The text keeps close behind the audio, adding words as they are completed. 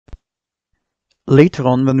Later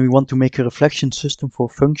on, when we want to make a reflection system for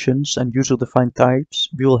functions and user-defined types,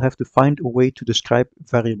 we will have to find a way to describe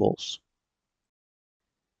variables.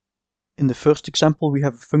 In the first example, we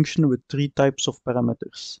have a function with three types of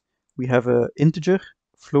parameters. We have an integer,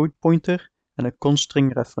 float pointer, and a const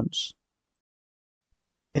string reference.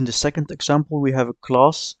 In the second example, we have a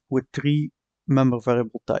class with three member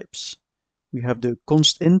variable types. We have the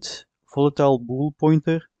const int, volatile bool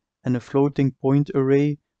pointer, and a floating point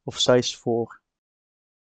array of size 4.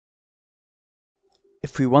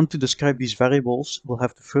 If we want to describe these variables, we'll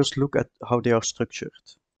have to first look at how they are structured.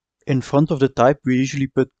 In front of the type, we usually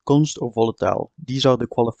put const or volatile. These are the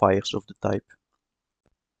qualifiers of the type.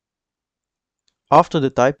 After the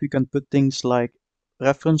type, we can put things like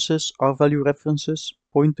references, R-value references,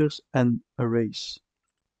 pointers, and arrays.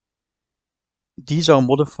 These are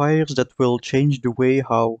modifiers that will change the way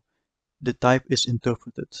how the type is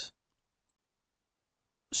interpreted.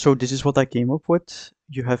 So this is what I came up with.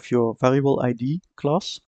 You have your variable ID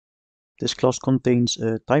class. This class contains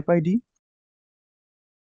a type ID.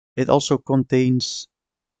 It also contains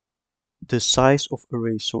the size of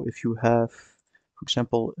arrays. So if you have, for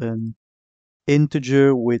example, an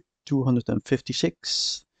integer with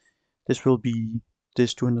 256, this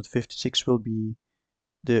 256 will be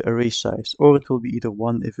the array size, or it will be either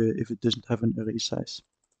 1 if it doesn't have an array size.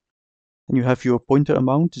 And you have your pointer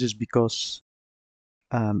amount. This is because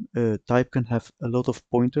a type can have a lot of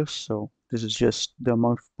pointers, so this is just the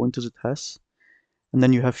amount of pointers it has. And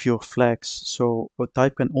then you have your flags. So a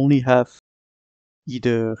type can only have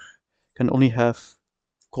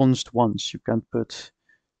const once. You can't put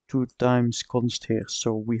 2 times const here.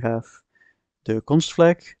 So we have the const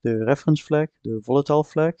flag, the reference flag, the volatile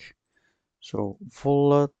flag. So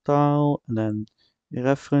volatile and then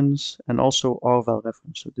reference and also rval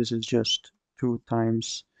reference. So this is just 2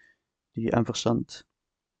 times the ampersand.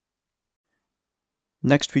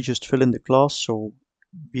 Next, we just fill in the class. So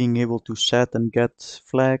being able to set and get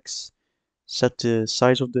flags, set the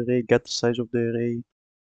size of the array, get the size of the array,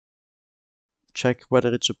 check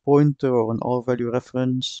whether it's a pointer or an R-value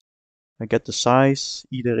reference, get the size.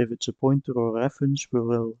 Either if it's a pointer or a reference, we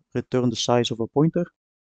will return the size of a pointer.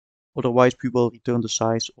 Otherwise, we will return the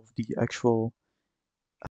size of the actual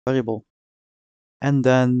variable. And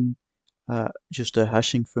then just a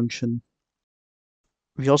hashing function.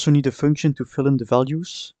 We also need a function to fill in the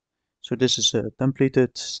values. So this is a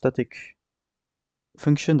templated static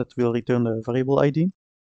function that will return a variable ID.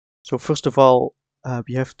 So first of all,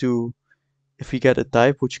 we have to, if we get a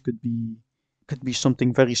type, which could be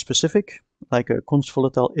something very specific, like a const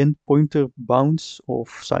volatile int pointer bounds of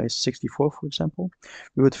size 64, for example,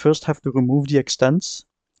 we would first have to remove the extents.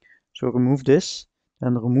 So remove this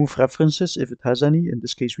and remove references if it has any. In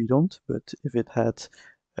this case, we don't, but if it had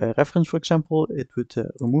a reference, for example, it would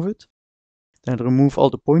remove it. Then remove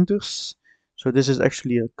all the pointers. So this is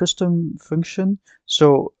actually a custom function.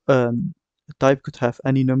 So a type could have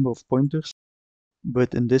any number of pointers,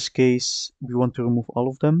 but in this case, we want to remove all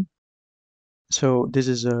of them. So this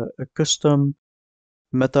is a custom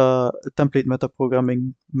template meta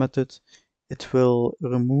programming method. It will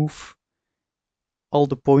remove all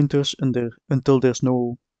the pointers until there's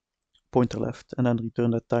no pointer left and then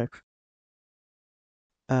return that type.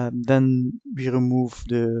 Then we remove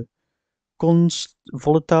the const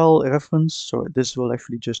volatile reference. So this will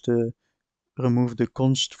actually just remove the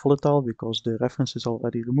const volatile because the reference is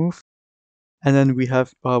already removed. And then we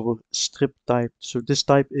have our strip type. So this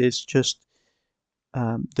type is just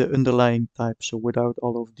the underlying type. So without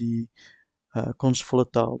all of the const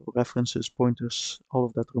volatile references, pointers, all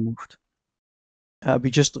of that removed.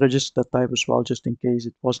 We just registered that type as well, just in case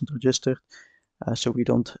it wasn't registered, so we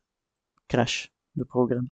don't crash the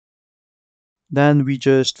program. Then we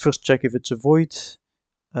just first check if it's a void.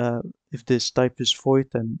 If this type is void,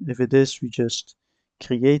 and if it is, we just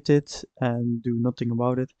create it and do nothing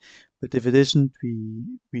about it. But if it isn't,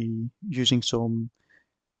 we using some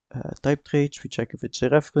type traits, we check if it's a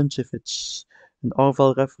reference, if it's an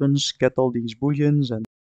rval reference, get all these booleans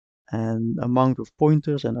and amount of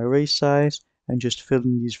pointers and array size, and just fill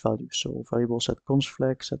in these values. So variable set const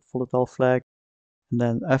flag, set volatile flag, and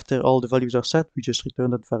then after all the values are set, we just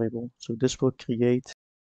return that variable. So this will create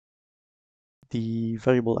the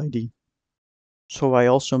variable ID. So I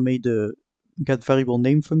also made the get variable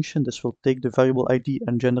name function. This will take the variable ID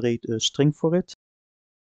and generate a string for it.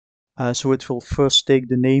 So it will first take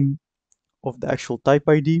the name of the actual type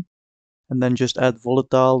ID, and then just add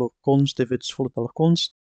volatile or const if it's volatile or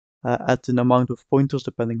const, add an amount of pointers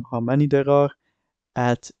depending on how many there are,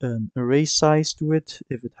 add an array size to it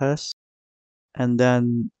if it has, and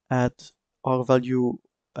then add R-value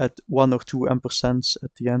at 1 or 2 ampersands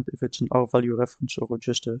at the end if it's an R value reference or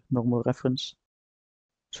just a normal reference.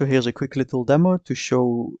 So here's a quick little demo to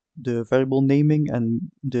show the variable naming and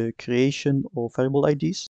the creation of variable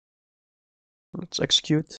IDs. Let's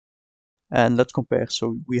execute and let's compare.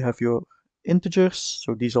 So we have your integers,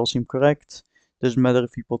 so these all seem correct. Doesn't matter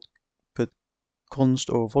if we put const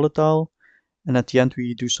or volatile. And at the end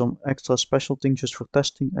we do some extra special things just for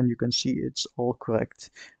testing, and you can see it's all correct.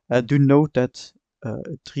 Do note that a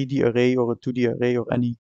 3D array or a 2D array or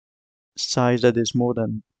any size that is more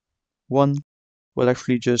than 1 will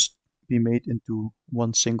actually just be made into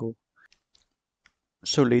one single.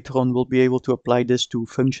 So later on we'll be able to apply this to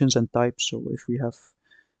functions and types. So if we have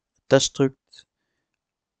test struct,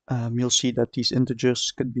 you'll see that these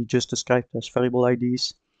integers could be just described as variable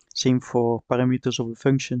IDs. Same for parameters of a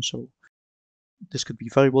function. So this could be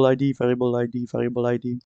variable ID, variable ID, variable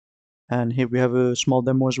ID. And here we have a small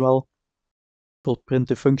demo as well. We'll print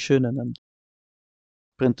the function and then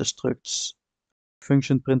print the structs.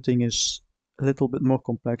 Function printing is a little bit more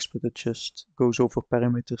complex, but it just goes over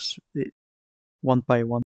parameters one by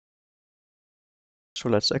one. So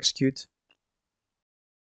let's execute.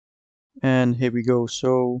 And here we go.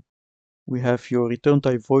 So we have your return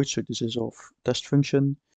type void. So this is of test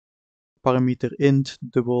function. Parameter int,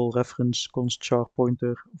 double reference, const char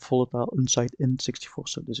pointer, volatile unsigned int 64.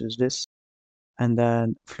 So this is this. And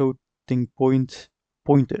then floating point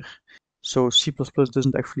pointer. So C++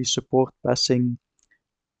 doesn't actually support passing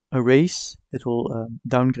arrays. It will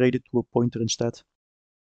downgrade it to a pointer instead.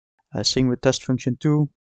 Same with test function 2.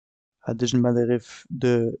 Doesn't matter if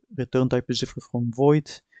the return type is different from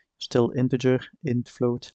void, still integer, int,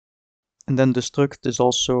 float. And then the struct is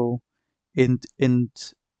also int,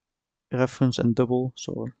 reference, and double,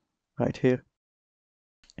 so right here.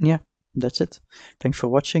 And yeah, that's it. Thanks for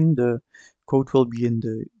watching. The code will be in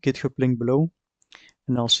the GitHub link below,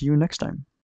 and I'll see you next time.